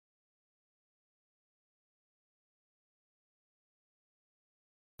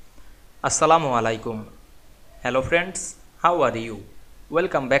Assalamu Walaikum. Hello friends, how are you?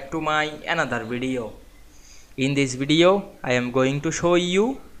 Welcome back to my another video. In this video, I am going to show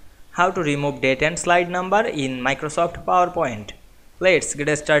you how to remove date and slide number in Microsoft PowerPoint. Let's get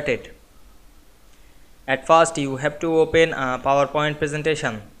started. At first, you have to open a PowerPoint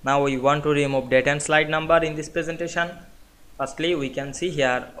presentation. Now we want to remove date and slide number in this presentation. Firstly, we can see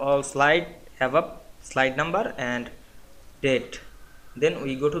here all slide have a slide number and date. Then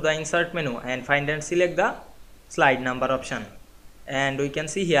we go to the insert menu and find and select the slide number option, and we can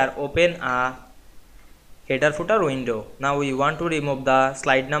see here open a header footer window. Now we want to remove the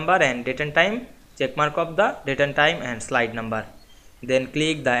slide number and date and time. Check mark of the date and time and slide number, then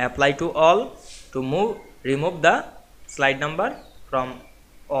click the apply to all to remove the slide number from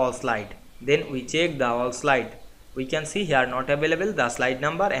all slide. Then we check the all slide. We can see here not available the slide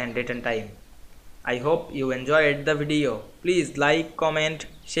number and date and time. I hope you enjoyed the video. Please like, comment,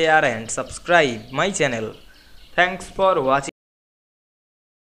 share and subscribe my channel. Thanks for watching.